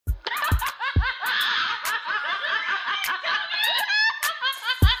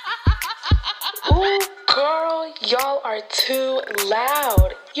Y'all are too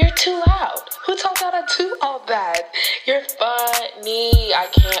loud. You're too loud. Who told y'all to do all that? You're funny. I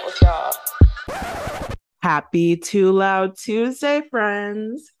can't with y'all. Happy Too Loud Tuesday,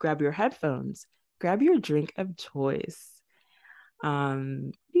 friends. Grab your headphones. Grab your drink of choice. What are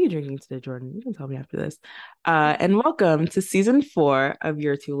you drinking today, Jordan? You can tell me after this. And welcome to season 4 of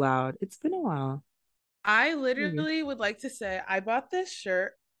You're Too Loud. It's been a while. I literally would like to say I bought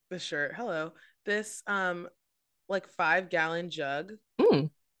hello, this like 5-gallon jug Mm.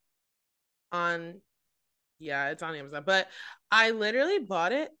 on it's on Amazon, but I literally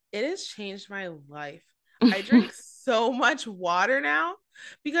bought it. It has changed my life. I drink so much water now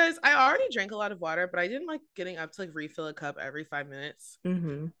because I already drank a lot of water, but I didn't like getting up to like refill a cup every 5 minutes.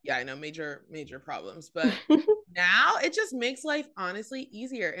 Mm-hmm. Yeah, I know, major problems, but now it just makes life honestly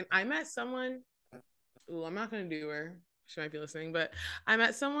easier. And I met someone. Ooh, I'm not gonna do her. She might be listening, but I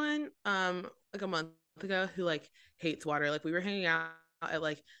met someone like a month ago who like hates water. Like we were hanging out at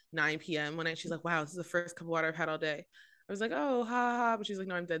like 9 p.m. one night. She's like, "Wow, this is the first cup of water I've had all day." I was like, "Oh, ha ha," but she's like,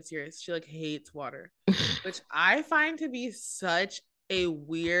 "No, I'm dead serious." She like hates water, which I find to be such a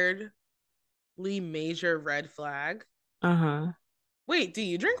weirdly major red flag. Uh-huh. Wait, do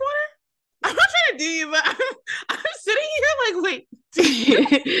you drink water? I'm not trying to do you, but I'm sitting here like, wait, do you?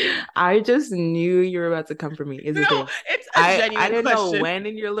 I just knew you were about to come for me. Is the No, thing. it's a I genuine didn't know question. when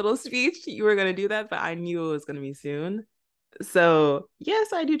in your little speech you were gonna do that, but I knew it was gonna be soon. So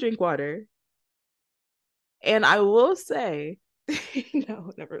yes, I do drink water. And I will say,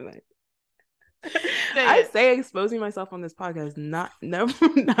 no, never mind. Say I it. say exposing myself on this podcast,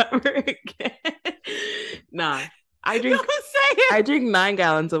 never again. Nah, I No, drink, say I it. drink 9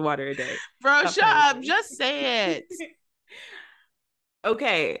 gallons of water a day. Bro, Stop shut playing with up. me. Just say it.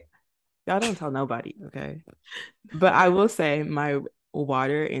 Okay, y'all don't tell nobody, okay? But I will say my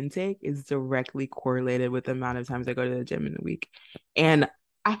water intake is directly correlated with the amount of times I go to the gym in a week, and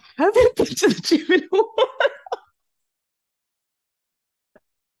I haven't been to the gym in a while.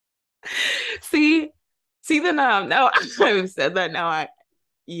 See, then now I've said that now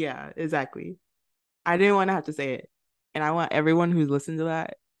yeah, exactly. I didn't want to have to say it. And I want everyone who's listened to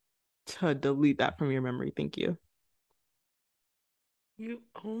that to delete that from your memory. Thank you. You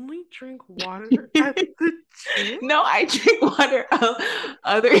only drink water at the gym? No, I drink water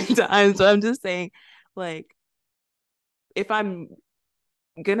other times. So I'm just saying, like, if I'm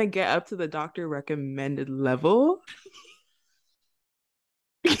gonna get up to the doctor recommended level,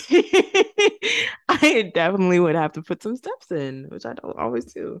 I definitely would have to put some steps in, which I don't always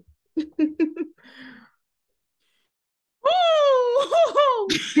do. Ooh.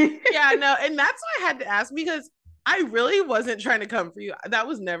 Yeah, no, and that's why I had to ask because I really wasn't trying to come for you. That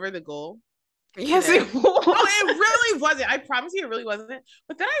was never the goal Yes, today. it No, was. it really wasn't. I promise you, it really wasn't.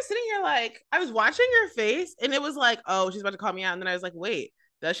 But then I was sitting here like I was watching your face, and it was like, oh, she's about to call me out. And then I was like, wait,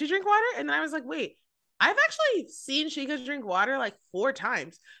 does she drink water? And then I was like, wait, I've actually seen Shika drink water like 4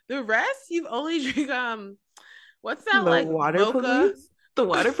 times. The rest, you've only drink what's that The like water mocha? police, the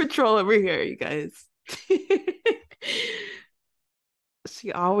water patrol over here, you guys.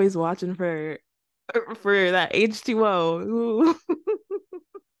 She always watching for that H2O. Ooh. Bro,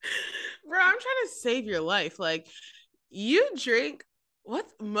 I'm trying to save your life. Like you drink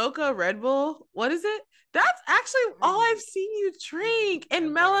what's mocha Red Bull? What is it? That's actually all I've seen you drink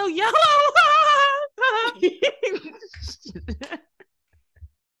and mellow yellow.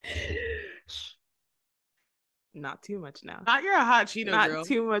 Not too much now. Not you're a hot Cheeto Not girl.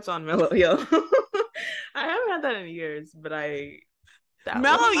 too much on Mellow Yellow. I haven't had that in years, but that was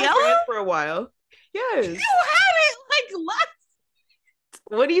Mellow my yellow? brand for a while. You Yes. had it like last.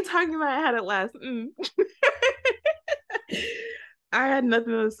 What are you talking about? I had it last. I had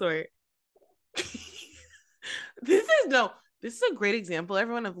nothing of the sort. This is no. This is a great example,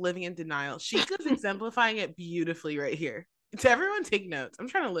 everyone, of living in denial. Sheikah's exemplifying it beautifully right here. To everyone, take notes. I'm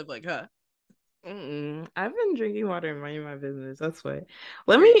trying to live like her. I've been drinking water and minding my business. That's why.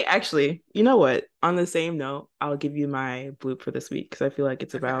 Let me actually, you know what? On the same note, I'll give you my bloop for this week because I feel like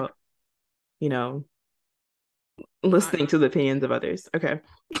it's Okay. about, you know, listening to the opinions of others. Okay.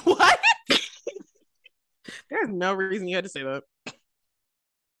 What? There's no reason you had to say that.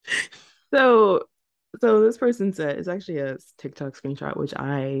 So, this person said it's actually a TikTok screenshot, which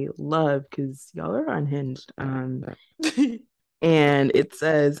I love because y'all are unhinged. And it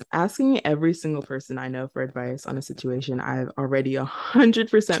says, asking every single person I know for advice on a situation I've already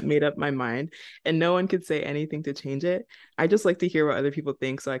 100% made up my mind, and no one could say anything to change it. I just like to hear what other people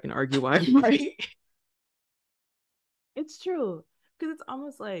think so I can argue why I'm right. It's true. Because it's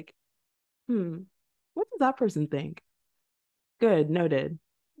almost like, what does that person think? Good, noted.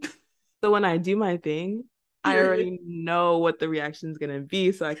 So when I do my thing, I Period. already know what the reaction is gonna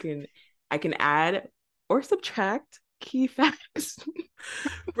be, so I can add or subtract key facts.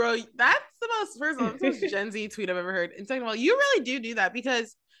 Bro, that's the most, first of all, that's the most Gen Z tweet I've ever heard. And second of all, you really do that,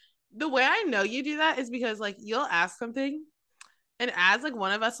 because the way I know you do that is because like you'll ask something, and as like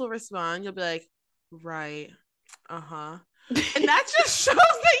one of us will respond, you'll be like, right, uh-huh. And that just shows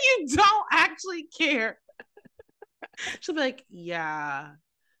that you don't actually care. She'll be like, yeah,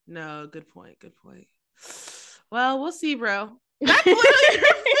 no, good point, good point. Well, we'll see, bro. That's literally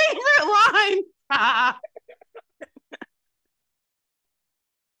your favorite line.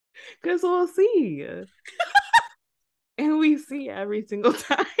 Because we'll see. And we see every single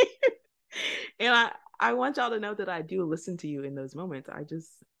time. And I want y'all to know that I do listen to you in those moments. I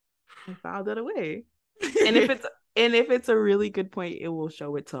filed it away. And if it's a really good point, it will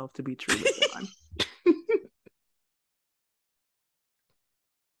show itself to be true later on.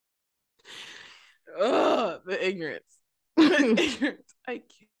 Ugh, the ignorance. The ignorance. I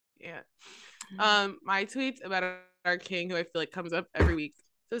can't. My tweets about our king, who I feel like comes up every week.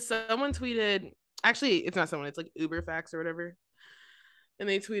 So someone tweeted, actually, it's not someone, it's like Uber Facts or whatever. And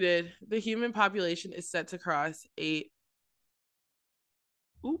they tweeted, the human population is set to cross 8.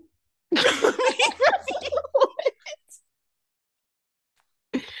 Ooh.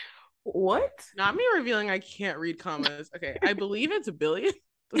 What? Not me revealing I can't read commas. Okay, I believe it's a billion.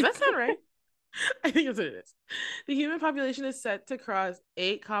 Does that sound right? I think that's what it is. The human population is set to cross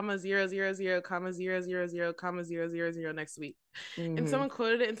 8,000,000,000,000,000 next week. Mm-hmm. And someone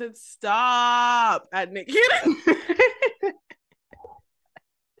quoted it and said, stop at Nick Cannon.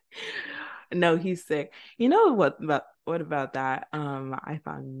 No, he's sick. You know what about that? I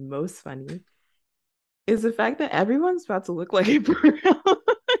found most funny is the fact that everyone's about to look like a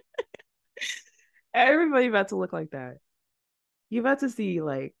everybody about to look like that. You're about to see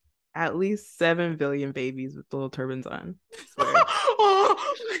like at least 7 billion babies with little turbans on.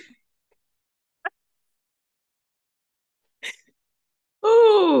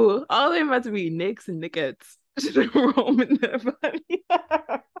 Ooh, all they're about to be Nicks and Nickets. Roaming their body.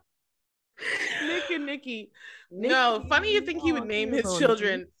 Nick and Nikki. No, funny you think he would name his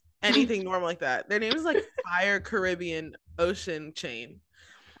children anything normal like that. Their name is like Fire Caribbean Ocean Chain.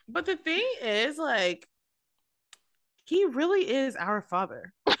 But the thing is, like, he really is our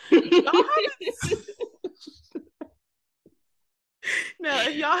father. No,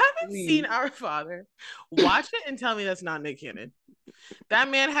 if y'all haven't seen Our Father, watch it and tell me that's not Nick Cannon. That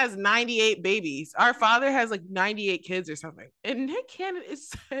man has 98 babies. Our Father has like 98 kids or something. And Nick Cannon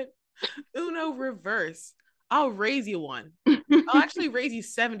is said, Uno reverse. I'll raise you one. I'll actually raise you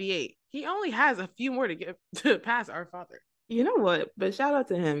 78. He only has a few more to get to pass Our Father. You know what? But shout out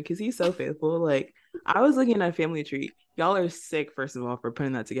to him because he's so faithful. Like, I was looking at Family Tree. Y'all are sick, first of all, for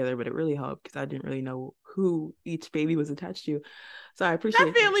putting that together, but it really helped because I didn't really know who each baby was attached to. So I appreciate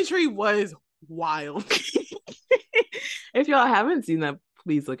that. Family Tree was wild. If y'all haven't seen that,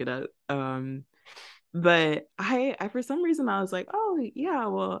 please look it up. But I for some reason I was like, oh yeah,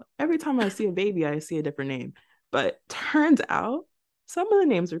 well, every time I see a baby, I see a different name. But turns out some of the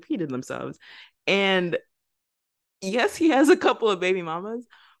names repeated themselves. And yes, he has a couple of baby mamas,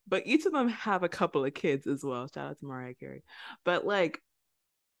 but each of them have a couple of kids as well. Shout out to Mariah Carey. But like,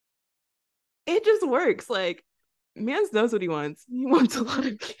 it just works. Like, Mans knows what he wants. He wants a lot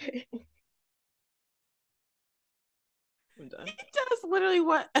of kids. He does literally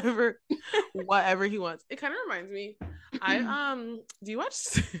whatever he wants. It kind of reminds me. Do you watch?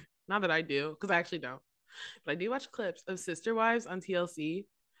 Not that I do, because I actually don't. But I do watch clips of Sister Wives on TLC.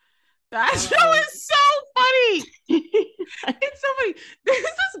 That show is so funny. It's so funny. There's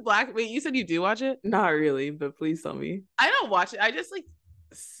this black. Wait, you said you do watch it? Not really, but please tell me. I don't watch it. I just like.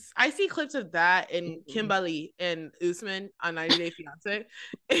 I see clips of that and Kimberly and Usman on 90 Day Fiance,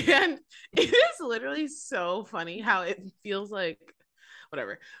 and it is literally so funny how it feels like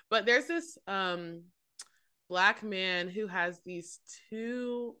whatever. But there's this black man who has these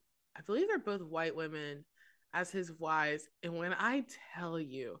two, I believe they're both white women, as his wives, and when I tell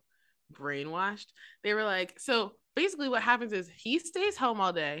you, brainwashed, they were like, so basically what happens is he stays home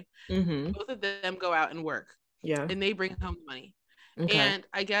all day, both of them go out and work, and they bring home the money. Okay. And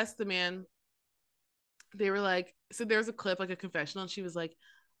I guess the man, they were like, so there's a clip, like a confessional, and she was like,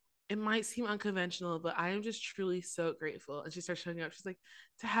 it might seem unconventional, but I am just truly so grateful. And she starts showing up. She's like,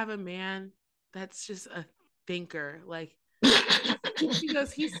 to have a man that's just a thinker. Like, she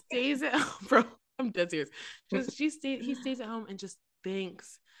goes, he stays at home, bro. I'm dead serious. He stays at home and just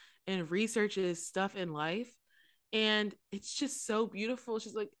thinks and researches stuff in life. And it's just so beautiful.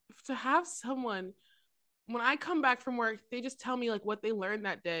 She's like, to have someone when I come back from work, they just tell me like what they learned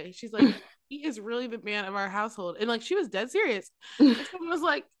that day. She's like, he is really the man of our household. And like she was dead serious. And someone was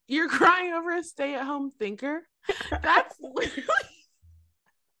like, you're crying over a stay-at-home thinker? That's literally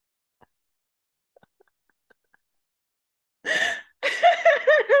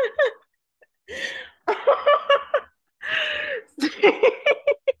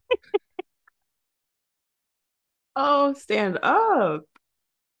Oh, stand up.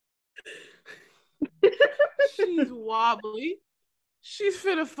 she's wobbly. She's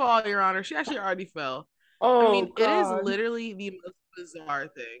finna fall, Your Honor. She actually already fell. I Oh mean, it is God. literally the most bizarre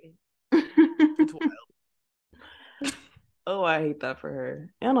thing. It's wild. Oh, I hate that for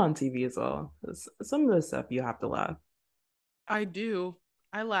her. And on TV as well. Some of the stuff you have to laugh. I do.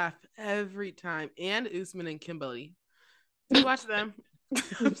 I laugh every time. And Usman and Kimberly. Do you watch them?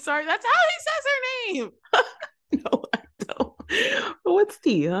 I'm sorry. That's how he says her name. No, I don't. But what's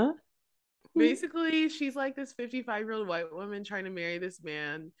tea, huh? Basically, she's like this 55-year-old white woman trying to marry this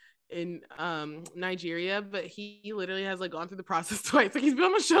man in Nigeria, but he literally has like gone through the process twice. Like he's been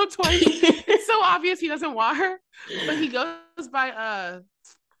on the show twice. It's so obvious he doesn't want her, but he goes by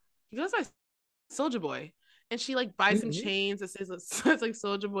Soldier Boy, and she like buys him chains that says like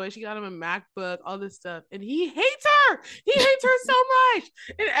Soldier Boy. She got him a MacBook, all this stuff, and he hates her. He hates her so much,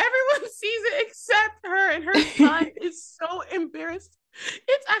 and everyone sees it except her. And her son is so embarrassed.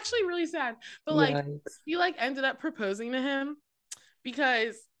 It's actually really sad, but like he like ended up proposing to him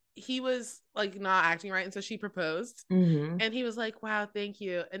because he was like not acting right, and so she proposed, and he was like, "Wow, thank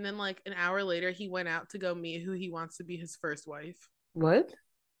you." And then like an hour later, he went out to go meet who he wants to be his first wife. What?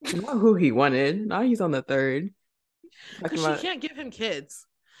 Not who he wanted. Now he's on the third. Because she can't give him kids,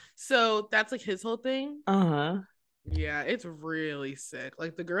 so that's like his whole thing. Yeah, it's really sick.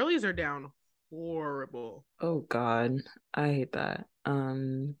 Like the girlies are down horrible. Oh God, I hate that.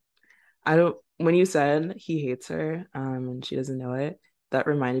 I don't. When you said he hates her, and she doesn't know it, that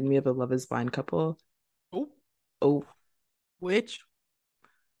reminded me of a Love Is Blind couple. Oh. Which?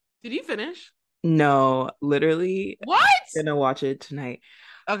 Did you finish? No, literally. What? I'm gonna watch it tonight.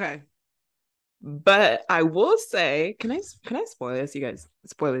 Okay. But I will say, can I spoil this, you guys?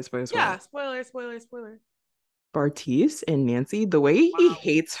 Spoilers. Yeah, spoiler. Bartice and Nancy, the way he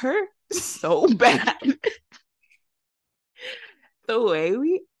hates her so bad.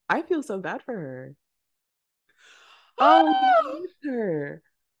 I feel so bad for her. Oh, he hates her.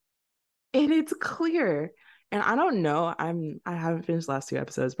 And it's clear. And I don't know. I haven't finished the last 2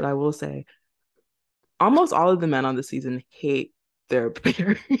 episodes, but I will say almost all of the men on the season hate their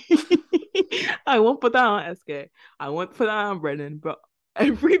pair. I won't put that on SK. I won't put that on Brennan, but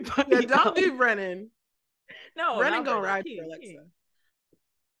everybody. Yeah, don't do Brennan. No, Brennan gonna ride for Alexa.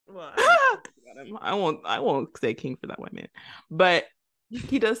 Well, I won't say king for that white man, but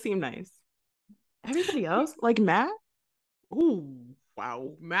he does seem nice. Everybody else, like Matt. Ooh,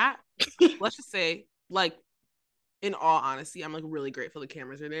 wow, Matt. Let's just say, like, in all honesty, I'm like really grateful the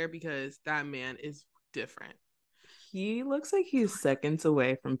cameras are there because that man is different. He looks like he's seconds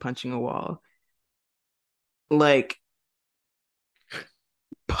away from punching a wall. Like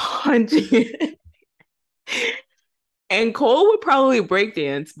punching it. And Cole would probably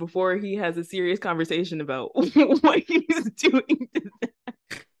breakdance before he has a serious conversation about what he's doing to them.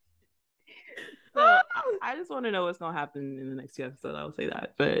 So I just want to know what's gonna happen in the next 2 episodes. I'll say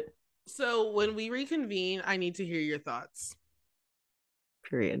that. But so when we reconvene, I need to hear your thoughts.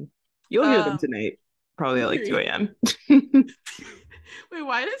 Period. You'll hear them tonight, probably at like 2 a.m. Wait,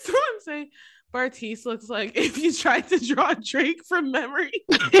 why did someone say Bartice looks like if you tried to draw Drake from memory?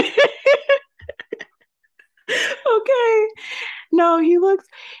 Okay. No, he looks,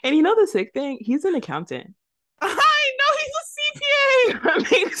 and you know the sick thing? He's an accountant. I know, he's a CPA.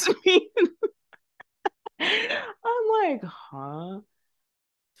 That makes me I'm like, huh?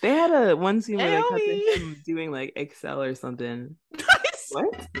 They had one scene where they cut to him doing like Excel or something.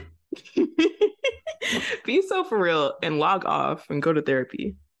 What? Be so for real and log off and go to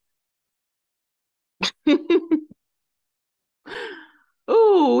therapy.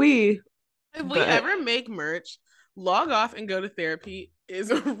 Ooh, if we ever make merch, log off and go to therapy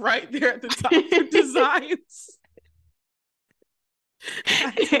is right there at the top for designs.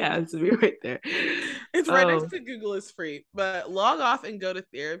 It has to be right there. It's right next to Google is free, but log off and go to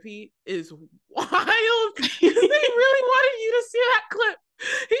therapy is wild because they really wanted you to see that clip.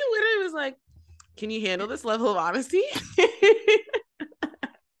 He literally was like, "Can you handle this level of honesty?"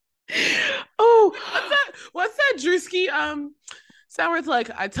 Oh, what's that Drewski sound where it's like,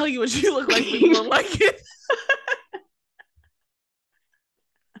 I tell you what you look like, but you don't like it.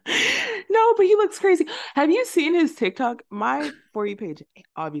 No, but he looks crazy. Have you seen his TikTok? My For You page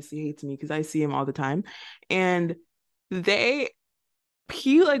obviously hates me because I see him all the time. And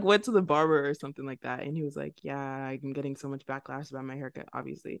he like went to the barber or something like that. And he was like, yeah, I'm getting so much backlash about my haircut,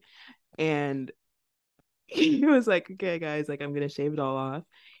 obviously. And he was like, okay, guys, like I'm gonna shave it all off.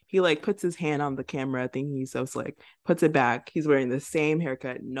 He like puts his hand on the camera, thinking he's so slick, puts it back. He's wearing the same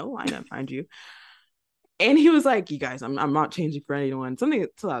haircut, no lineup, mind you. And he was like, you guys, I'm not changing for anyone. Something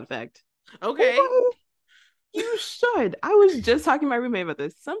to that effect. Okay. Oh, you should. I was just talking to my roommate about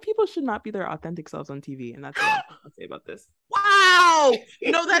this. Some people should not be their authentic selves on TV, and that's what I'll say about this. Wow.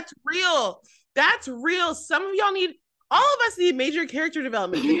 No, that's real. That's real. Some of y'all need, all of us need major character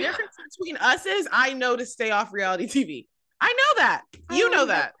development. The difference between us is I know to stay off reality TV. I know that. You know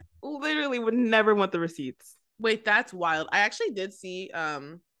that. Literally would never want the receipts. Wait, that's wild. I actually did see a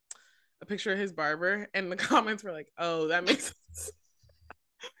picture of his barber, and the comments were like, oh, that makes sense.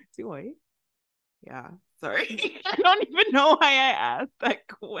 Is he white? Yeah. Sorry. I don't even know why I asked that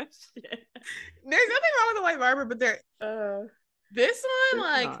question. There's nothing wrong with a white barber, but this one,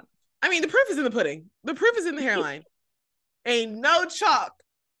 like, not. I mean, the proof is in the pudding. The proof is in the hairline. Ain't no chalk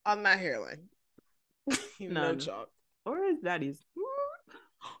on that hairline. No chalk. Or his daddy's.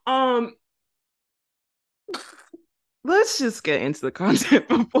 Let's just get into the content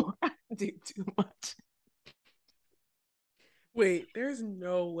before I do too much. Wait, there's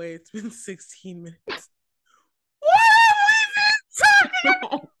no way it's been 16 minutes. What have we been talking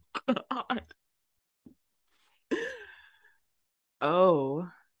about? Oh, God. Oh.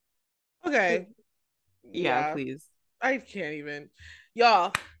 Okay. Yeah, please. I can't even.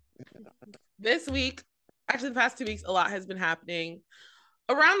 Y'all, this week, actually the past 2 weeks, a lot has been happening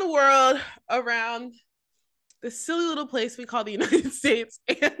around the world, around this silly little place we call the United States.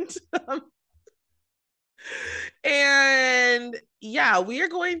 And yeah, we are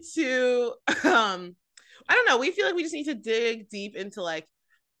going to I don't know, we feel like we just need to dig deep into like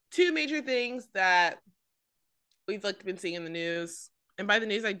two major things that we've like been seeing in the news. And by the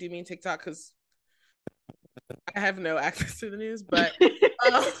news I do mean TikTok, because I have no access to the news, but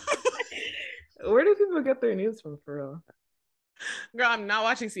where do people get their news from, for real? Girl, I'm not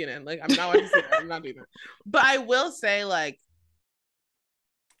watching CNN. Like, I'm not watching CNN. I'm not doing that. But I will say, like,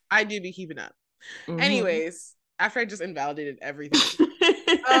 I do be keeping up. Mm-hmm. Anyways, after I just invalidated everything.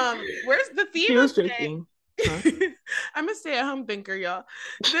 Where's the theme of today? Huh? I'm a stay-at-home thinker, y'all.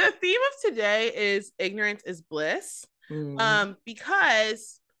 The theme of today is ignorance is bliss.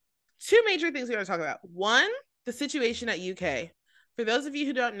 Because two major things we want to talk about. One, the situation at UK. For those of you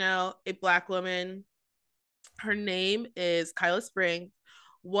who don't know, a Black woman, her name is Kyla Spring,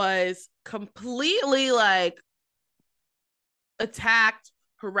 was completely like attacked,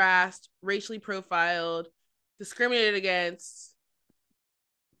 harassed, racially profiled, discriminated against,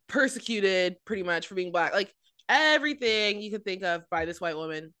 persecuted pretty much for being Black. Like everything you could think of by this white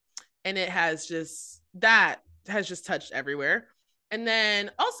woman. And it has just, that has just touched everywhere. And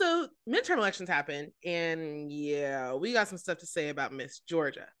then also midterm elections happen. And yeah, we got some stuff to say about Miss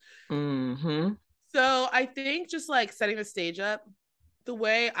Georgia. Mm-hmm. So I think just like setting the stage up, the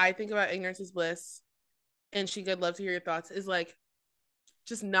way I think about ignorance is bliss, and she could love to hear your thoughts, is like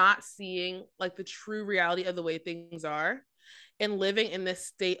just not seeing like the true reality of the way things are and living in this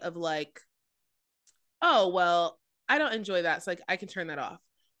state of like, oh, well, I don't enjoy that. So like I can turn that off.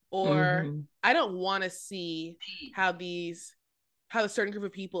 Or I don't want to see how a certain group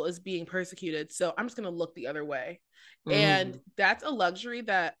of people is being persecuted. So I'm just going to look the other way. And that's a luxury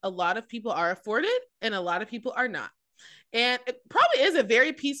that a lot of people are afforded and a lot of people are not. And it probably is a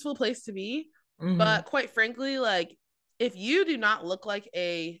very peaceful place to be. But quite frankly, like if you do not look like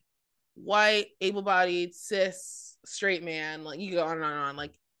a white, able-bodied, cis, straight man, like you go on and on and on,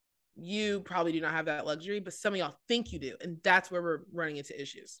 like you probably do not have that luxury, but some of y'all think you do. And that's where we're running into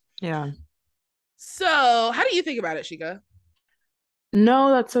issues. Yeah. So how do you think about it, Shika?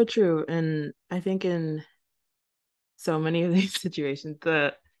 No, that's so true. And I think in so many of these situations,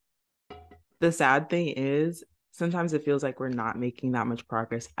 the sad thing is sometimes it feels like we're not making that much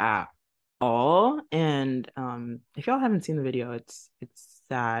progress at all. And if y'all haven't seen the video, it's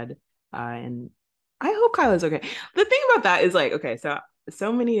sad. And I hope Kyla's okay. The thing about that is like, okay,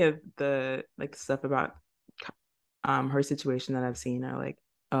 so many of the like stuff about her situation that I've seen are like,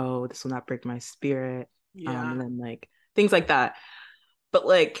 oh, this will not break my spirit. And then like things like that. But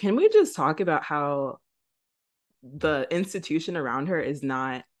like, can we just talk about how the institution around her is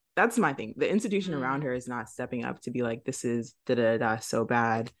not, that's my thing. The institution around her is not stepping up to be like, this is so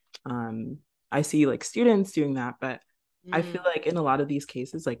bad. I see like students doing that, but I feel like in a lot of these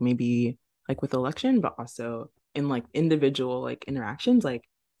cases, like maybe like with election, but also in like individual like interactions, like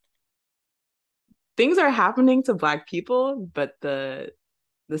things are happening to Black people, but the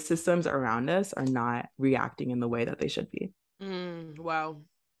systems around us are not reacting in the way that they should be. Wow,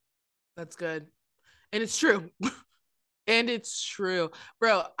 that's good, and it's true. And it's true,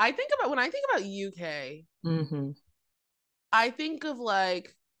 bro. When I think about UK, Mm-hmm. I think of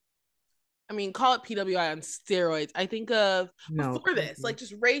like, I mean, call it PWI on steroids. I think of No, before this, crazy. like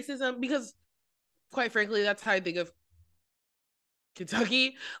just racism, because quite frankly, that's how I think of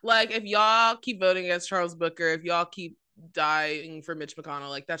Kentucky. Like, if y'all keep voting against Charles Booker, if y'all keep dying for Mitch McConnell,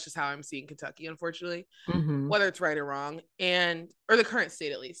 like that's just how I'm seeing Kentucky, unfortunately, Mm-hmm. whether it's right or wrong, and or the current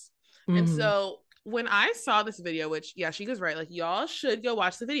state at least. And Mm-hmm. so when I saw this video, which yeah, she goes right, like y'all should go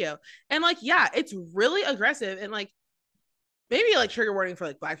watch the video, and like yeah, it's really aggressive and like maybe like trigger warning for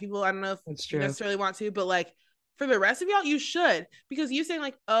like Black people. I don't know if That's you true. necessarily want to, but like for the rest of y'all, you should, because you saying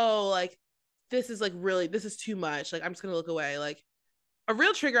like, oh, like this is like really, this is too much. Like I'm just gonna look away. Like a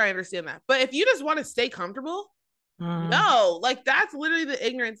real trigger, I understand that. But if you just want to stay comfortable, no, like that's literally the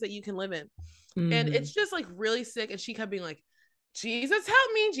ignorance that you can live in. And Mm-hmm. it's just like really sick. And she kept being like, Jesus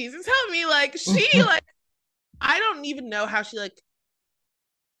help me, Jesus help me. Like she like, I don't even know how she like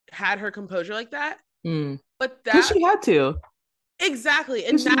had her composure like that. But Because that she had to. exactly. Because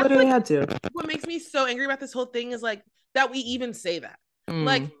And she that's literally like had to. what makes me so angry about this whole thing is like that we even say that.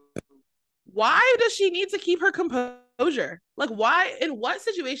 Like, Mm. why does she need to keep her composure? Like, why, in what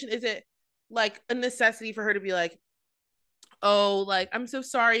situation is it like a necessity for her to be like, oh, like, I'm so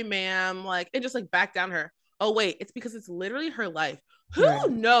sorry, ma'am, like, and just like back down her? Oh, wait, it's because it's literally her life. Who Right.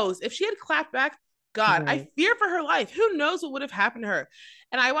 knows if she had clapped back? God, I Right. fear for her life. Who knows what would have happened to her?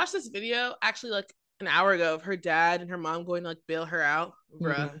 And I watched this video actually like an hour ago of her dad and her mom going to like bail her out.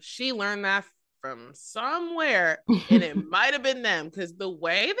 Bruh, Mm-hmm. she learned that from somewhere, and it might have been them because the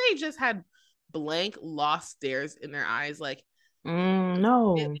way they just had blank lost stares in their eyes, like it,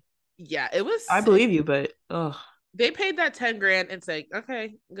 No, yeah, it was I sick. believe you, but ugh. They paid that 10 grand and say,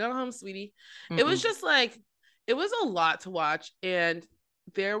 okay, go home, sweetie. It was Mm-mm. just like, it was a lot to watch. And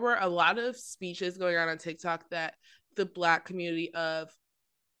there were a lot of speeches going on TikTok that the Black community of,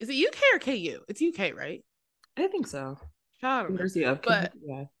 is it UK or KU? It's UK, right? I think so. I don't know. University of But Kentucky.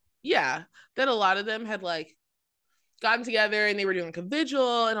 Yeah. yeah, that a lot of them had like gotten together and they were doing like a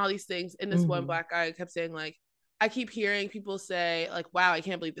vigil and all these things. And this one Mm-hmm. Black guy kept saying, like, I keep hearing people say, like, wow, I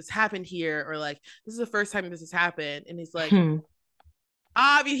can't believe this happened here, or like, this is the first time this has happened. And he's like,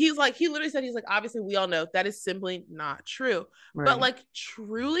 he's like, he literally said, he's like, obviously we all know that is simply not true. But Right. like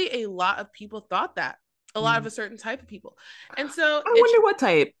truly a lot of people thought that. A lot of Mm. a certain type of people. And so I it's wonder what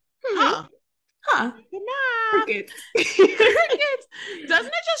type. huh. Huh. Nah. Crickets. Crickets. Doesn't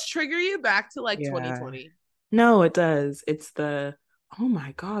it just trigger you back to like Yeah. 2020? No, it does. It's the, oh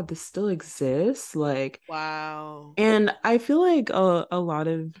my God, this still exists. Like, Wow. and I feel like a lot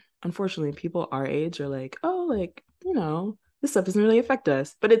of, unfortunately, people our age are like, oh, like, this stuff doesn't really affect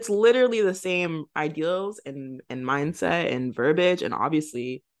us. But it's literally the same ideals and mindset and verbiage and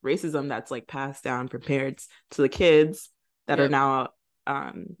obviously racism that's like passed down from parents to the kids that are Yep. now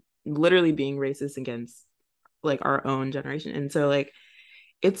um literally being racist against like our own generation. And so like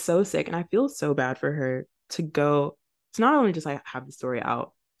it's so sick. And I feel so bad for her to go to not only just like have the story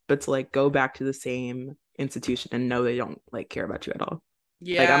out, but to like go back to the same institution and know they don't like care about you at all.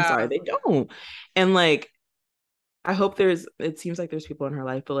 Like, I'm sorry, Yeah. they don't. And like, I hope it seems like there's people in her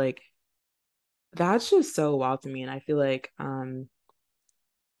life, but like, that's just so wild to me. And I feel like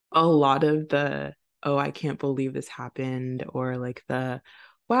a lot of the, oh, I can't believe this happened, or like the,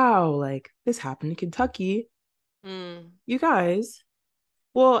 wow, like this happened in Kentucky. Mm. You guys,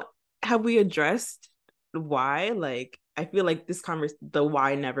 well, have we addressed why? Like, I feel like the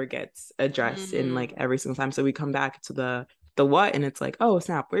why never gets addressed in like Mm. every single time. So we come back to the what, and it's like, oh,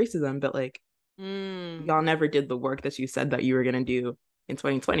 snap, racism. But like, Mm. y'all never did the work that you said that you were gonna do in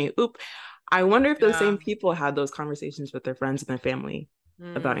 2020. Oop. I wonder if those Yeah. same people had those conversations with their friends and their family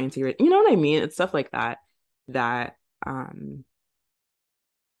about Mm. anti-racism. You know what I mean? It's stuff like that that um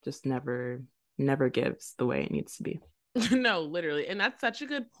just never gives the way it needs to be. No, literally. And that's such a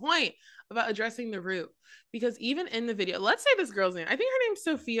good point about addressing the root. Because even in the video, let's say this girl's name, I think her name's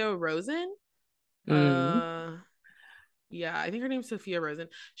Sophia Rosen. Mm. Uh yeah, I think her name's Sophia Rosen.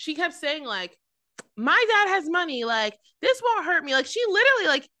 She kept saying, like, my dad has money, like, this won't hurt me. Like, she literally,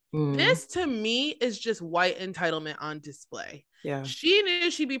 like, Mm. this to me is just white entitlement on display. Yeah. She knew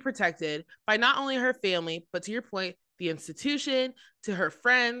she'd be protected by not only her family, but to your point, the institution, to her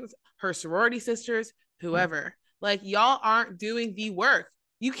friends, her sorority sisters, whoever. Like, y'all aren't doing the work.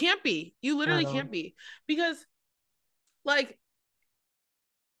 You can't be. You literally At all. can't be. Because, like,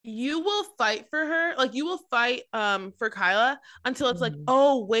 you will fight for her. Like, you will fight for Kyla until it's like, Mhm.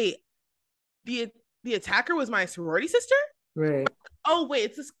 oh, wait, the the attacker was my sorority sister. Right. Oh wait,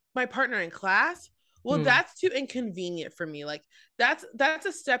 it's this my partner in class. Well, that's too inconvenient for me. Like that's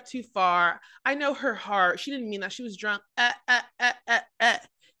a step too far. I know her heart. She didn't mean that. She was drunk.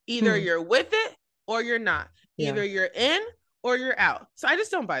 Either you're with it or you're not. Either you're in or you're out. So I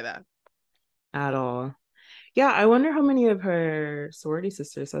just don't buy that At all. Yeah, I wonder how many of her sorority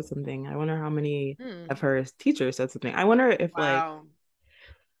sisters said something. I wonder how many of her teachers said something. I wonder if like,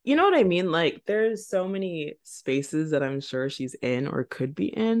 you know what I mean? Like there's so many spaces that I'm sure she's in or could be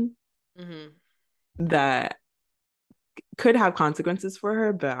in that could have consequences for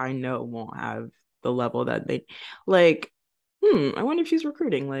her, but I know it won't have the level that they like. I wonder if she's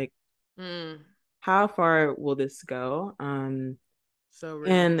recruiting. Like, how far will this go? So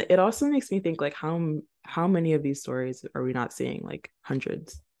real. And it also makes me think like how many of these stories are we not seeing? Like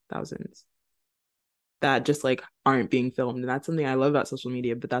hundreds, thousands that just like aren't being filmed. And that's something I love about social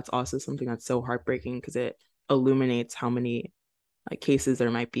media, but that's also something that's so heartbreaking because it illuminates how many like cases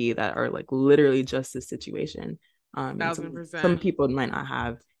there might be that are like literally just this situation. And 1000%. some people might not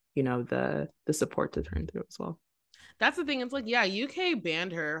have, you know, the support to turn through as well. That's the thing. It's like, yeah, UK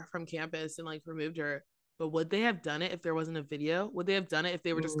banned her from campus and like removed her. But would they have done it if there wasn't a video? Would they have done it if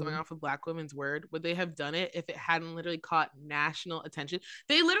they were just going off of Black women's word? Would they have done it if it hadn't literally caught national attention?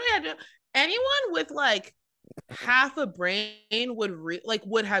 They literally had to. Anyone with like half a brain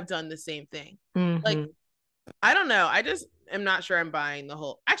would have done the same thing. Like, I don't know. I just am not sure I'm buying the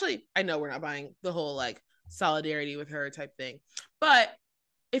whole. Actually, I know we're not buying the whole like solidarity with her type thing. But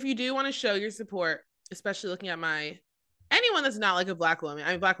if you do want to show your support, especially looking at anyone that's not like a Black woman,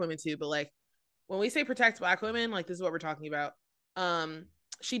 I mean Black women too, but like when we say protect Black women, like this is what we're talking about.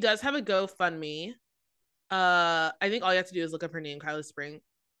 She does have a GoFundMe. I think all you have to do is look up her name, Kyla Spring,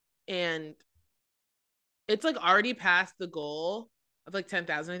 and it's like already past the goal of like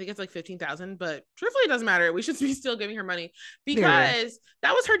 10,000. I think it's like 15,000, but truthfully, it doesn't matter. We should be still giving her money because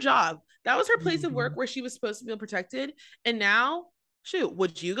that was her job. That was her place of work where she was supposed to feel protected. And now, shoot,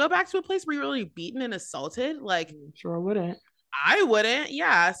 would you go back to a place where you're really beaten and assaulted? Like, sure wouldn't. I wouldn't.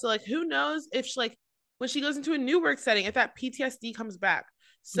 Yeah. So like, who knows if she, like when she goes into a new work setting, if that PTSD comes back.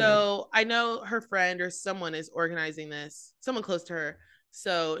 So I know her friend or someone is organizing this, someone close to her.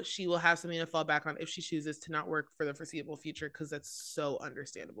 So she will have something to fall back on if she chooses to not work for the foreseeable future, because that's so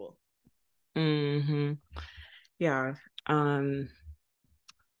understandable. Yeah.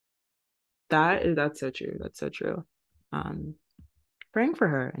 That's so true. That's so true. Praying for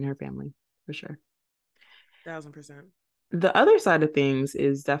her and her family for sure. 1000%. The other side of things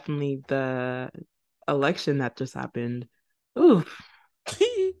is definitely the election that just happened. Ooh,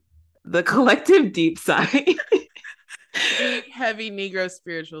 the collective deep sigh. Deep, heavy Negro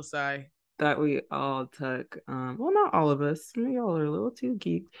spiritual sigh that we all took. Well, not all of us. Maybe y'all are a little too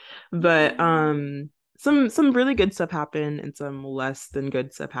geeked, but some really good stuff happened and some less than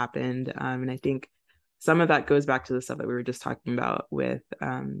good stuff happened. And I think some of that goes back to the stuff that we were just talking about with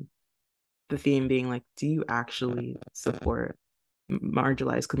the theme being like, do you actually support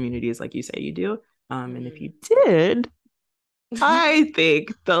marginalized communities like you say you do? And if you did, I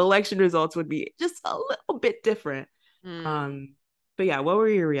think the election results would be just a little bit different. But yeah, what were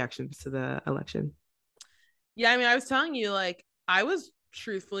your reactions to the election? Yeah, I mean, I was telling you, like, I was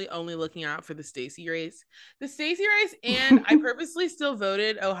truthfully only looking out for the Stacey race. The Stacey race, and I purposely still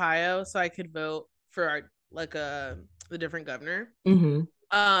voted Ohio so I could vote for our the different governor.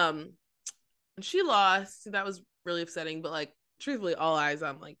 And she lost, so that was really upsetting. But like, truthfully, all eyes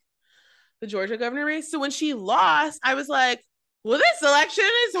on like the Georgia governor race. So when she lost, I was like, well, this election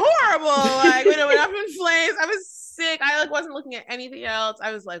is horrible. Like, when it went up in flames, I was sick. I like wasn't looking at anything else.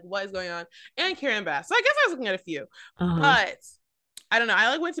 I was like, what is going on? And Karen Bass. So I guess I was looking at a few. But I don't know. I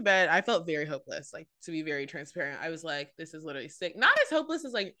like went to bed. I felt very hopeless, like to be very transparent. I was like, this is literally sick. Not as hopeless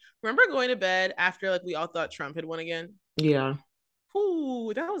as like, remember going to bed after like we all thought Trump had won again? Yeah.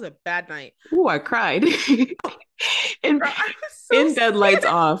 Ooh, that was a bad night. Ooh, I cried. in bed, lights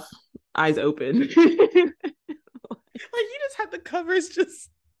off, eyes open. Like you just had the covers just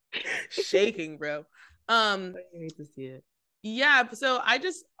shaking, bro. I hate to see it. Yeah, so I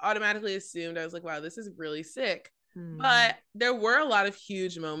just automatically assumed, I was like, wow, this is really sick. But there were a lot of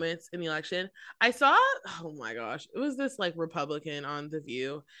huge moments in the election. I saw, oh my gosh, it was this like Republican on The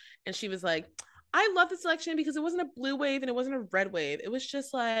View, and she was like, I love this election because it wasn't a blue wave and it wasn't a red wave. It was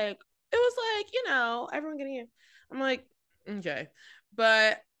just like, it was like, you know, everyone getting in. I'm like, okay.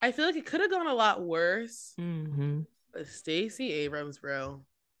 But I feel like it could have gone a lot worse. But Stacey Abrams, bro.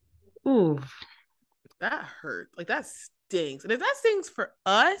 Ooh. That hurt. Like that stings. And if that stings for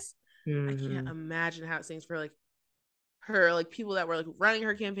us, I can't imagine how it stings for like her like people that were like running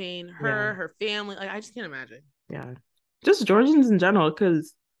her campaign, her family. Like I just can't imagine. Yeah. Just Georgians in general,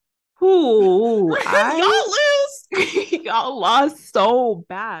 because who Y'all lose. y'all lost so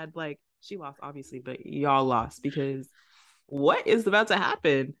bad. Like she lost obviously, but y'all lost because what is about to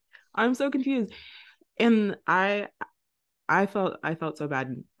happen? I'm so confused. And I felt so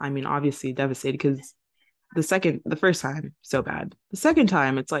bad. I mean, obviously devastated because the first time, so bad. The second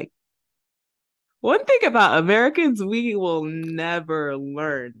time, it's like one thing about Americans, we will never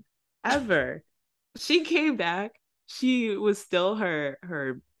learn ever. She came back. She was still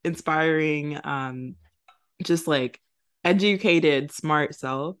her inspiring, just like educated, smart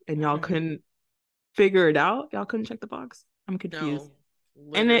self, and y'all couldn't figure it out. Y'all couldn't check the box. I'm confused.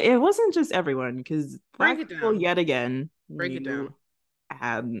 No, And literally. it wasn't just everyone, because Break black it people down. yet again, Break it you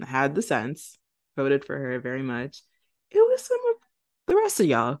down. had the sense, voted for her very much. It was some of the rest of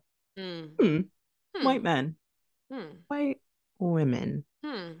y'all. Hmm. Hmm. White Hmm. men, Hmm. white women,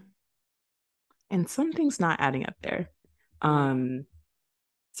 Hmm. and something's not adding up there. Hmm. Um,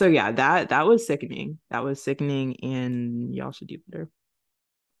 so yeah, that was sickening. That was sickening, and y'all should do better.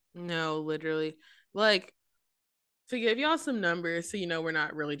 No, literally. Like to give y'all some numbers so you know we're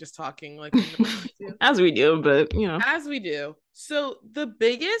not really just talking like we normally do. As we do, but you know. As we do. So the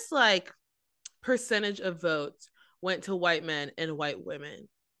biggest like percentage of votes went to white men and white women.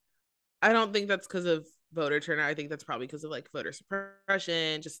 I don't think that's because of voter turnout. I think that's probably because of like voter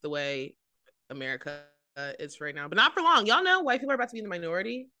suppression, just the way America is right now. But not for long. Y'all know white people are about to be in the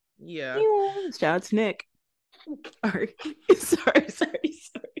minority. Yeah. Shout out to Nick. Sorry. sorry.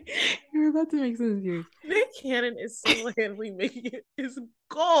 You're about to make some serious. Nick Cannon is single-handedly making it his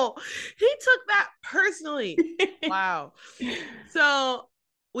goal. He took that personally. Wow. So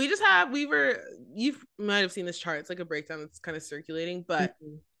you might have seen this chart. It's like a breakdown that's kind of circulating, but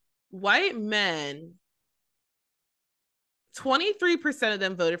white men, 23% of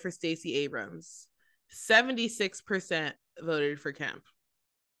them voted for Stacey Abrams. 76% voted for Kemp.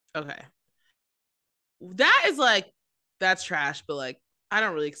 Okay. That is like, that's trash, but like, I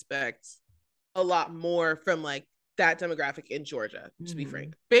don't really expect a lot more from like that demographic in Georgia, to be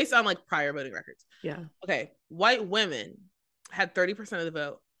frank, based on like prior voting records. Yeah. Okay. White women had 30% of the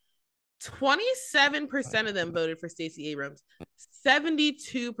vote. 27% of them voted for Stacey Abrams.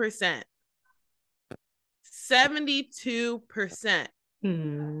 72%. 72%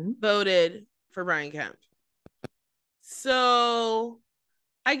 voted for Brian Kemp. So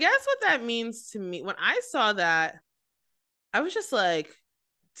I guess what that means to me, when I saw that, I was just like,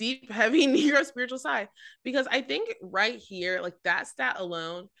 deep, heavy Negro spiritual side. Because I think right here, like that stat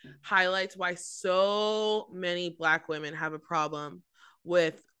alone highlights why so many Black women have a problem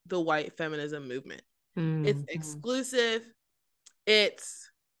with the white feminism movement. It's exclusive. It's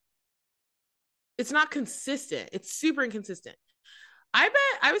not consistent. It's super inconsistent. I bet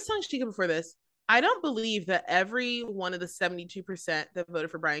I was telling Shika before this, I don't believe that every one of the 72% that voted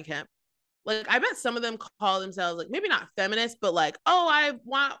for Brian Kemp, like I bet some of them call themselves like maybe not feminist, but like, oh, I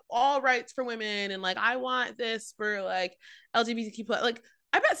want all rights for women and like I want this for like LGBTQ plus. Like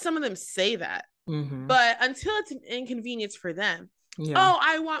I bet some of them say that. But until it's an inconvenience for them, oh,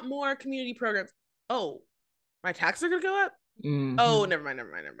 I want more community programs. Oh, my taxes are gonna go up. Oh, never mind.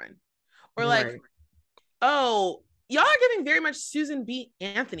 Or You're like, right. oh, y'all are giving very much Susan B.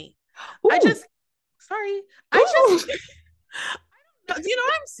 Anthony. Ooh. I just, sorry. I just, do you know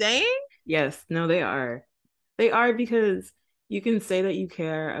what I'm saying? Yes, no, they are. They are, because you can say that you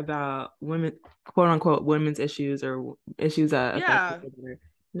care about women, quote unquote, women's issues or issues that affect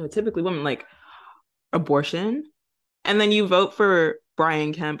Yeah. typically women, like abortion, and then you vote for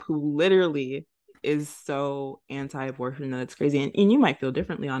Brian Kemp, who literally is so anti-abortion that it's crazy. And you might feel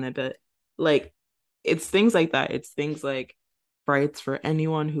differently on it, but like it's things like that. It's things like rights for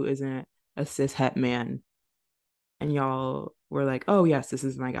anyone who isn't a cis het man. And y'all were like, oh yes, this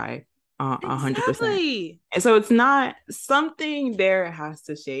is my guy, 100%. Exactly. And so it's not something there has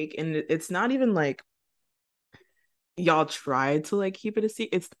to shake, and it's not even like y'all tried to like keep it a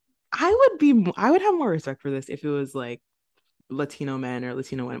secret. I would have more respect for this if it was like Latino men or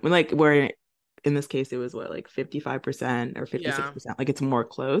Latino women, like where in this case it was what, like 55% or 56%, like it's more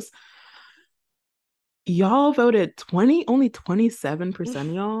close. Y'all voted 20, only 27%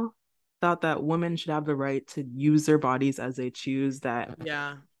 of y'all thought that women should have the right to use their bodies as they choose, that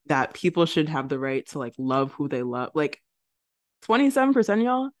people should have the right to like love who they love. Like 27% of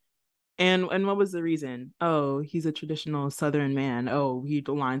y'all. And what was the reason? Oh, he's a traditional Southern man. Oh, he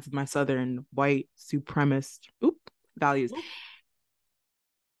aligns with my Southern white supremacist values.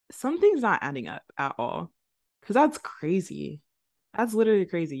 Something's not adding up at all. Because that's crazy. That's literally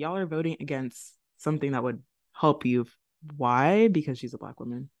crazy. Y'all are voting against something that would help you Why? Because she's a Black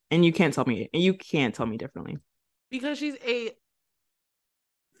woman. And you can't tell me differently. Because she's a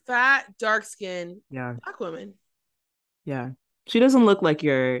fat, dark-skinned Yeah. Black woman. Yeah. She doesn't look like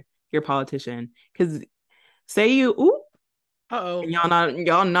your politician. Because say you Uh-oh. and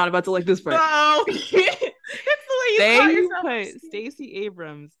y'all not about to like this part. Uh-oh. It's the way you Say call you yourself. put Stacey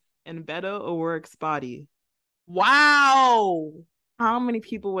Abrams in Beto O'Rourke's body. Wow. How many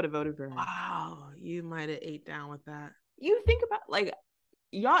people would have voted for her? Wow. You might have ate down with that. You think about, like,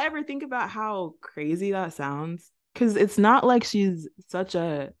 y'all ever think about how crazy that sounds? Because it's not like she's such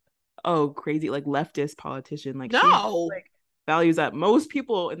a crazy like leftist politician. Like, she like values that most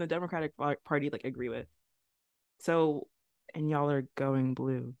people in the Democratic Party like agree with. So, and y'all are going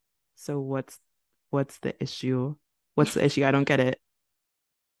blue. So what's the issue? What's the issue? I don't get it.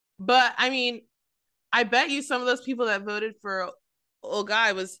 But I mean, I bet you some of those people that voted for old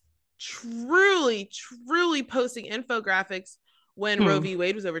guy was truly posting infographics when Roe v.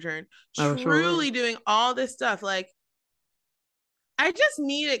 Wade was overturned. Truly doing all this stuff. Like, I just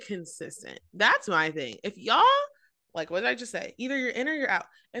need it consistent. That's my thing. If y'all, like, what did I just say? Either you're in or you're out.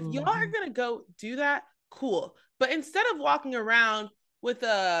 If y'all are gonna go do that, cool. But instead of walking around with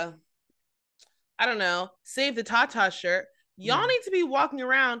a, I don't know, save the Tata shirt, y'all need to be walking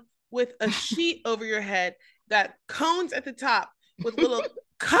around with a sheet over your head that cones at the top with little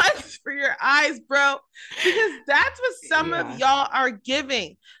cuts for your eyes, bro. Because that's what some of y'all are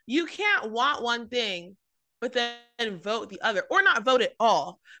giving. You can't want one thing, but then vote the other, or not vote at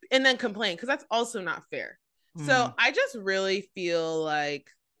all and then complain, because that's also not fair. So I just really feel like,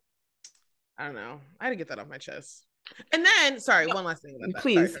 I don't know, I had to get that off my chest. And then, sorry, one last thing about that.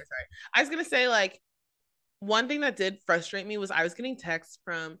 Please. Sorry. I was gonna say, like, one thing that did frustrate me was I was getting texts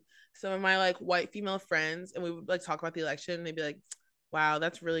from some of my like white female friends, and we would like talk about the election, and they'd be like, wow,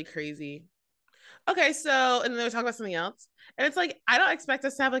 that's really crazy. Okay, so, and then they would talk about something else, and it's like, I don't expect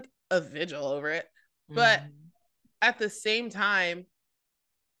us to have like a vigil over it, but at the same time,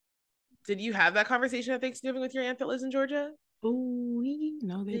 did you have that conversation at Thanksgiving with your aunt that lives in Georgia? Oh,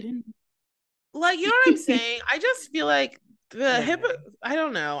 no, they didn't. Like, you know what I'm saying? I just feel like I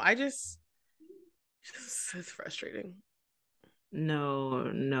don't know. It's frustrating.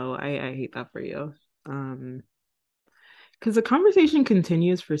 No, I hate that for you. Because the conversation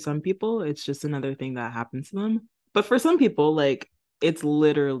continues for some people. It's just another thing that happens to them. But for some people, like, it's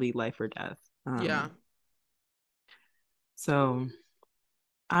literally life or death. Yeah. So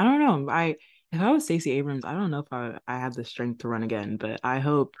I don't know. If I was Stacey Abrams, I don't know if I have the strength to run again, but I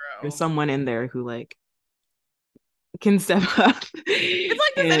hope there's someone in there who like can step up. It's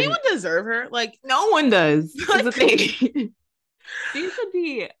like, does anyone deserve her? Like, no one does. Like, the thing. She should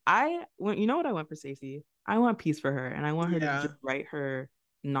be. You know what I want for Stacey? I want peace for her, and I want her to just write her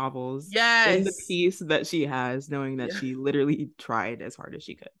novels in the peace that she has, knowing that she literally tried as hard as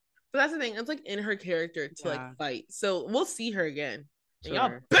she could. But that's the thing. It's like in her character to like fight. So we'll see her again. And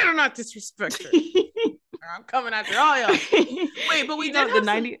y'all better not disrespect her. I'm coming after all y'all. Wait, but we did have the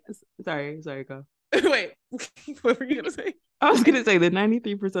 90. Sorry, go. Wait, what were you gonna say? I was gonna say the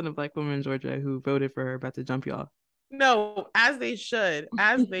 93% of Black women in Georgia who voted for her about to jump y'all. No, as they should.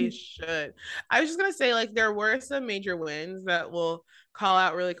 I was just gonna say, like, there were some major wins that we'll call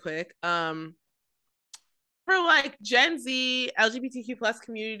out really quick. For like Gen Z, LGBTQ plus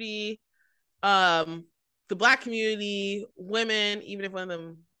community, the Black community, women, even if one of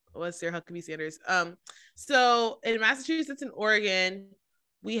them was Sarah Huckabee Sanders. So in Massachusetts and Oregon,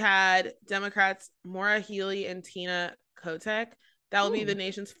 we had Democrats Maura Healey and Tina Kotek. That will be the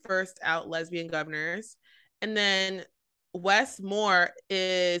nation's first out lesbian governors. And then Wes Moore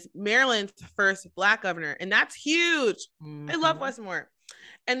is Maryland's first Black governor, and that's huge. I love Wes Moore.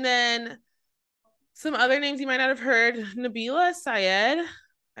 And then some other names you might not have heard: Nabila Syed.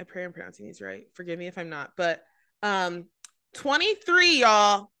 I pray I'm pronouncing these right. Forgive me if I'm not, but 23,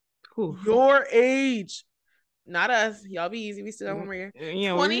 y'all. Your age. Not us. Y'all be easy. We still got one more year.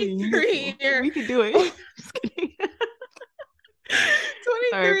 Yeah, 23 year. We can do it. Just kidding.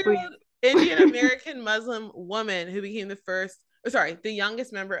 23-year-old Indian American Muslim woman who became the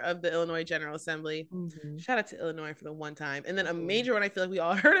youngest member of the Illinois General Assembly. Shout out to Illinois for the one time. And then a major one I feel like we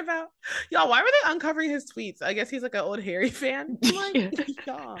all heard about. Y'all, why were they uncovering his tweets? I guess he's like an old Harry fan. Like,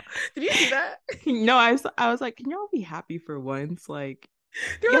 y'all, did you see that? No, I was like, can y'all be happy for once? Like,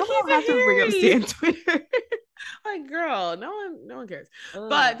 y'all like, don't have to bring up Stan Twitter. Like, girl, no one cares.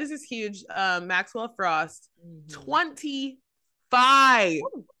 But this is huge. Maxwell Frost, 25.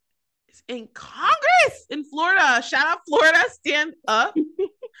 In Congress in Florida. Shout out Florida, stand up.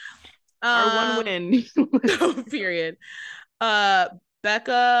 Our one win. Period.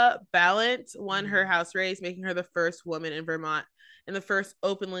 Becca Ballant won her House race, making her the first woman in Vermont and the first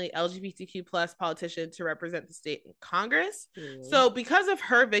openly LGBTQ plus politician to represent the state in Congress. So because of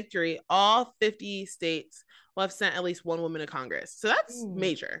her victory, all 50 states will have sent at least one woman to Congress. So that's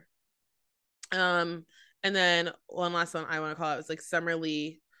major. And then one last one I want to call out is like Summer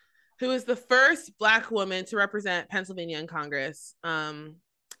Lee, who is the first Black woman to represent Pennsylvania in Congress.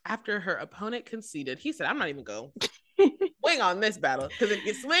 After her opponent conceded, he said, "I'm not even going swing on this battle because if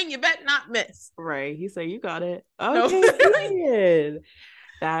you swing, you bet not miss." Right. He said, "You got it." Okay, period.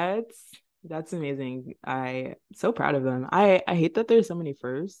 That's amazing. I'm so proud of them. I hate that there's so many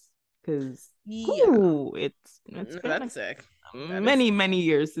firsts because it's been that's sick. Many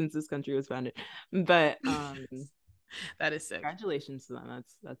years since this country was founded. But that is sick. Congratulations to them.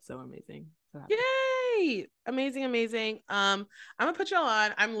 That's so amazing. So yay! Amazing. I'm gonna put y'all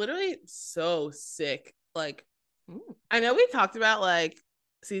on. I'm literally so sick. Like, I know we talked about like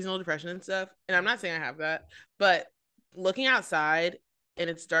seasonal depression and stuff, and I'm not saying I have that, but looking outside and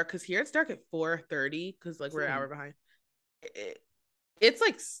it's dark, because here it's dark at 4:30 because like we're an hour behind. It's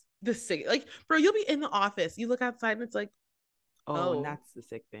like the sick. Like, bro, you'll be in the office, you look outside and it's like, oh, and that's the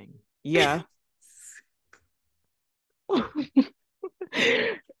sick thing. Yeah.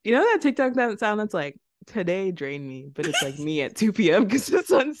 You know that TikTok that sound that's like, today drained me, but it's like me at 2 p.m. because the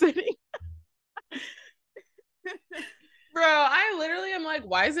sun's setting. Bro, I literally am like,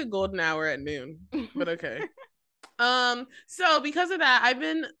 why is it golden hour at noon? But okay. So because of that, I've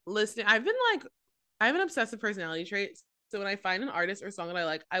been I have an obsessive personality trait. So when I find an artist or song that I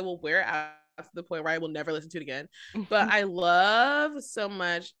like, I will wear it out to the point where I will never listen to it again. But I love so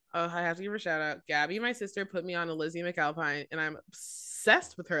much. Oh, I have to give her a shout out. Gabby, my sister, put me on a Lizzie McAlpine, and I'm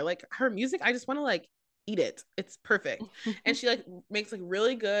obsessed with her. Like, her music, I just want to like eat it. It's perfect. And she like makes like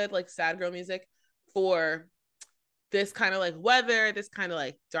really good like sad girl music for this kind of like weather, this kind of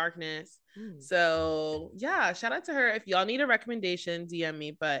like darkness. So yeah, shout out to her. If y'all need a recommendation, DM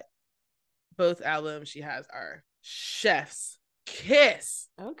me. But both albums she has are chef's kiss.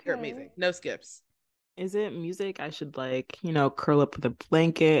 Okay, they're amazing. No skips. Is it music I should like, curl up with a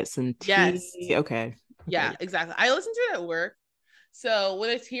blanket, some tea? Yes. Okay. Yeah, exactly. I listen to it at work. So when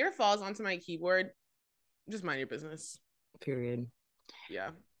a tear falls onto my keyboard, just mind your business. Period. Yeah.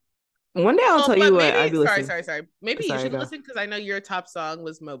 One day I'll tell you what I'd be listening. Sorry. Maybe you should listen because I know your top song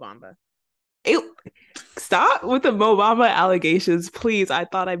was Mo Bamba. Stop with the Mo Bamba allegations, please. I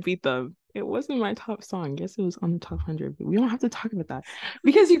thought I beat them. It wasn't my top song. Yes, it was on the top 100, but we don't have to talk about that.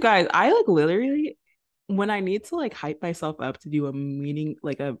 Because you guys, I like literally, when I need to like hype myself up to do a meeting,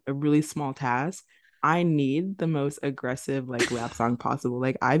 like a really small task, I need the most aggressive like rap song possible.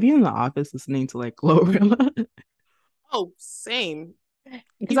 Like, I be in the office listening to like Glorilla. Oh, same.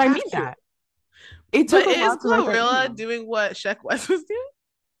 Because I need that. It took a lot to Glorilla doing what Sheck West was doing?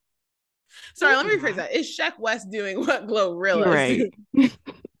 Sorry, let me rephrase that. Is Sheck West doing what Glorilla is doing?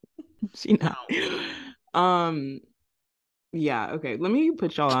 She not. Yeah, okay. Let me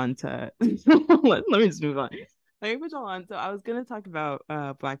put y'all on to let me just move on. Let me put y'all on. So I was gonna talk about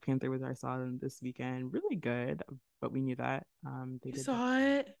Black Panther, which I saw them this weekend. Really good, but we knew that. You saw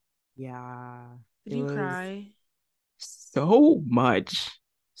it? Yeah. Did you cry? So much.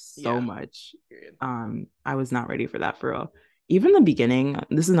 Period. I was not ready for that for real. Even the beginning,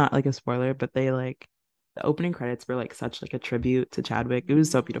 this is not like a spoiler, but they like the opening credits were like such like a tribute to Chadwick. It was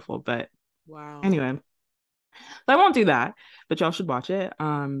so beautiful. But wow. Anyway, so I won't do that, but y'all should watch it.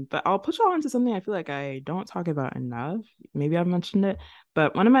 But I'll put y'all into something I feel like I don't talk about enough. Maybe I've mentioned it,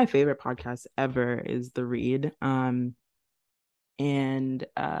 but one of my favorite podcasts ever is The Read. And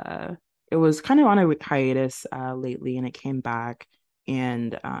it was kind of on a hiatus lately, and it came back.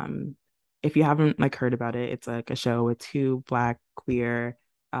 And if you haven't like heard about it, it's like a show with two Black queer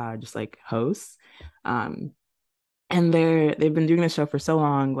just like hosts. And they've been doing this show for so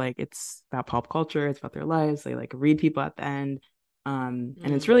long. Like, it's about pop culture, it's about their lives. They like read people at the end. And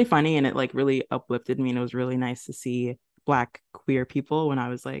it's really funny, and it like really uplifted me. And it was really nice to see Black queer people when I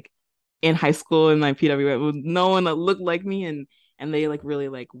was like in high school and like PWI with no one that looked like me, and they like really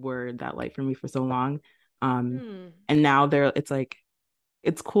like were that light for me for so long. And now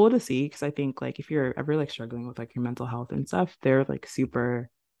it's cool to see, because I think like if you're ever like struggling with like your mental health and stuff, they're like super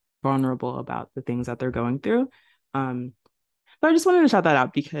vulnerable about the things that they're going through. But I just wanted to shout that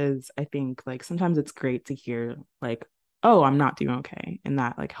out, because I think like sometimes it's great to hear like, oh, I'm not doing okay, and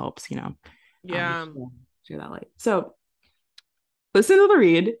that like helps, yeah, share that light. So listen to The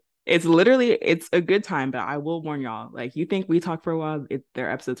Read. It's a good time, but I will warn y'all, like, you think we talk for a while, their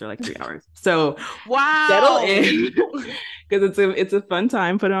episodes are like 3 hours. So wow, settle in, because it's a fun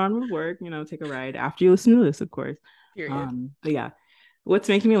time. Put it on with work, take a ride after you listen to this, of course. Period. But yeah, What's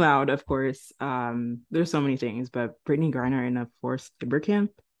making me loud, of course. There's so many things, but Brittany Griner in a forced labor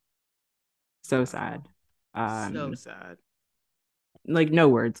camp, so sad. So sad. Like no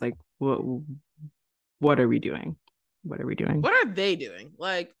words. Like what are we doing? What are we doing? What are they doing?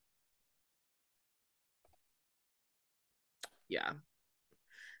 Like, yeah.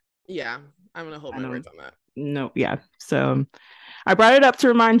 Yeah. I'm gonna hold my words on that. No, yeah. So I brought it up to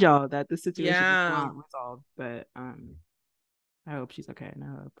remind y'all that the situation is Yeah. not resolved, but I hope she's okay and I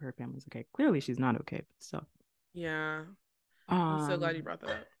hope her family's okay. Clearly she's not okay, but still. Yeah. I'm so glad you brought that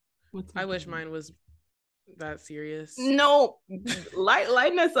up. I wish mine was that serious. No,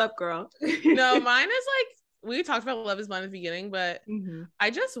 lighten us up, girl. No, mine is like, we talked about Love is Blind at the beginning, but I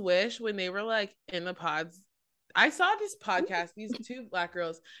just wish when they were like in the pods, I saw this podcast, these two Black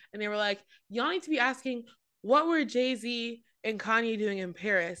girls, and they were like, y'all need to be asking, what were Jay-Z and Kanye doing in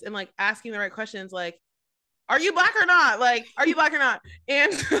Paris? And like asking the right questions, like, are you Black or not? Like, are you Black or not?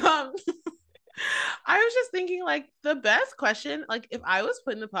 And I was just thinking, like, the best question, like, if I was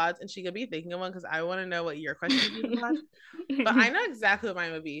put in the pods, and she could be thinking of one, because I want to know what your question would be in the pods, but I know exactly what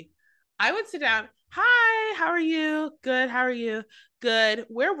mine would be. I would sit down, hi, how are you? Good, how are you? Good.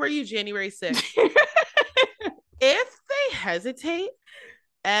 Where were you January 6th? If they hesitate,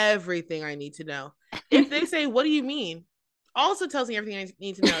 everything I need to know. If they say, what do you mean? Also tells me everything I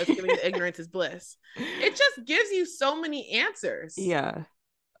need to know. It's giving the ignorance is bliss. It just gives you so many answers. Yeah.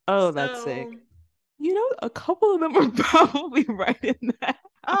 Oh, that's sick. You know, a couple of them were probably right in that.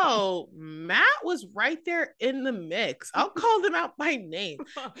 Oh, Matt was right there in the mix. I'll call them out by name.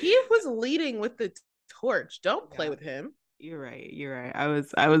 He was leading with the torch. Don't play with him. You're right. I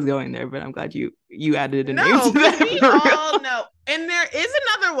was going there, but I'm glad you added a name to that. We all know. And there is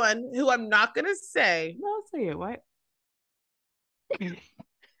another one who I'm not gonna say. No, I'll say it. Why?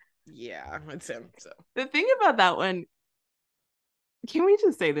 Yeah, it's him. So the thing about that one, can we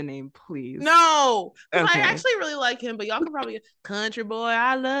just say the name, please? No, because I actually really like him, but y'all can probably country boy,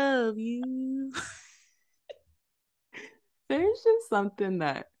 I love you. There's just something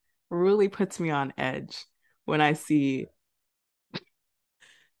that really puts me on edge when I see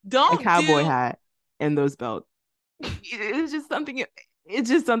a cowboy hat and those belts. It's just something. It's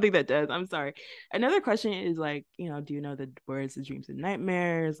just something that does. I'm sorry. Another question is like, you know, do you know the words to dreams and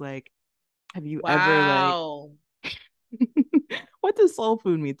nightmares? Like, have you ever like? What does soul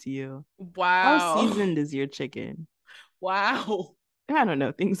food mean to you? Wow. How seasoned is your chicken? Wow. I don't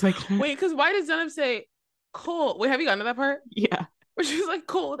know, things like that. Wait, because why does Zenab say cool? Wait, have you gotten to that part? Yeah. Where she's like,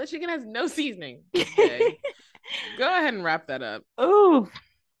 cool, that chicken has no seasoning. Okay. Go ahead and wrap that up. Oh.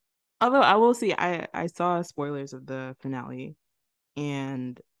 Although I will see, I saw spoilers of the finale,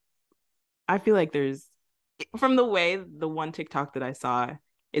 and I feel like there's, from the way the one TikTok that I saw,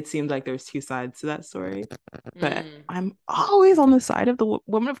 it seemed like there's two sides to that story. But I'm always on the side of the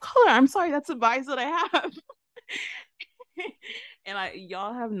woman of color. I'm sorry, that's a bias that I have. And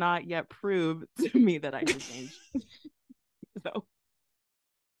y'all have not yet proved to me that I can change. So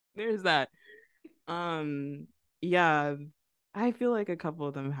there's that. Yeah, I feel like a couple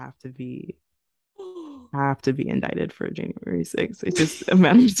of them have to be indicted for January 6th. It's just a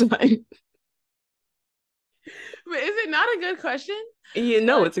matter of time. But is it not a good question? Yeah,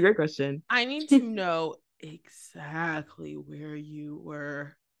 no, it's a great question. I need to know exactly where you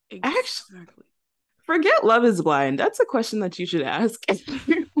were. Exactly. Forget Love is Blind. That's a question that you should ask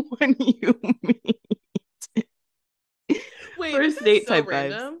when you meet. Wait, first date so type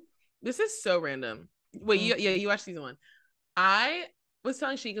random. vibes. This is so random. Wait, you watched season 1. I was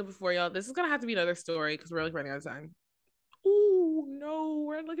telling Sheikah before, y'all, this is gonna have to be another story because we're like running out of time. Oh no,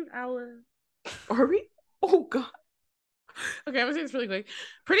 we're at like an hour. Are we? Oh god. Okay, I'm gonna say this really quick.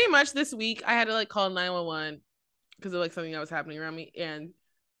 Pretty much this week I had to like call 911 because of like something that was happening around me, and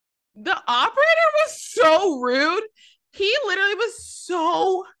the operator was so rude. He literally was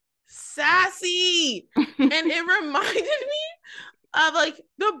so sassy. And it reminded me of like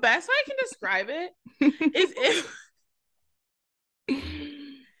the best way I can describe it is if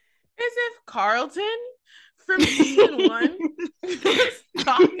Carlton from season 1 was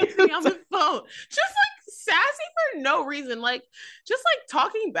talking to me on the phone. Just like sassy for no reason. Like just like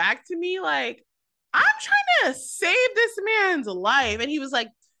talking back to me like I'm trying to save this man's life. And he was like,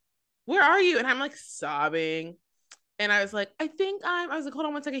 where are you? And I'm like sobbing. And I was like, I was like, hold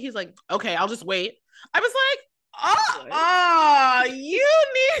on one second. He's like, okay, I'll just wait. I was like, you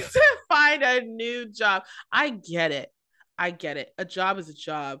need to find a new job. I get it. A job is a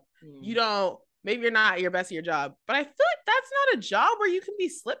job. You don't, maybe you're not your best at your job, but I feel like that's not a job where you can be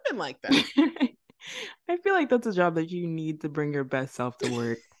slipping like that. I feel like that's a job that you need to bring your best self to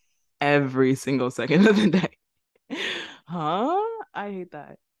work every single second of the day. Huh? I hate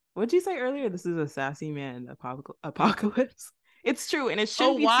that. What'd you say earlier? This is a sassy man apocalypse. It's true, and it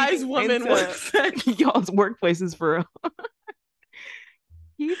should be wise woman once said. y'all's workplaces for real.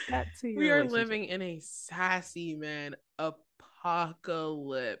 Keep that to your We are relationship. living in a sassy man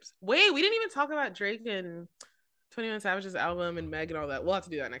apocalypse. Wait, we didn't even talk about Drake and 21 Savage's album and Meg and all that. We'll have to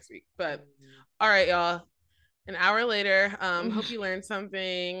do that next week. But all right, y'all. An hour later. Hope you learned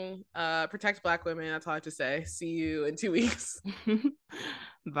something. Protect Black women. That's all I have to say. See you in 2 weeks.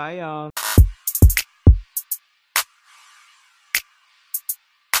 Bye, y'all.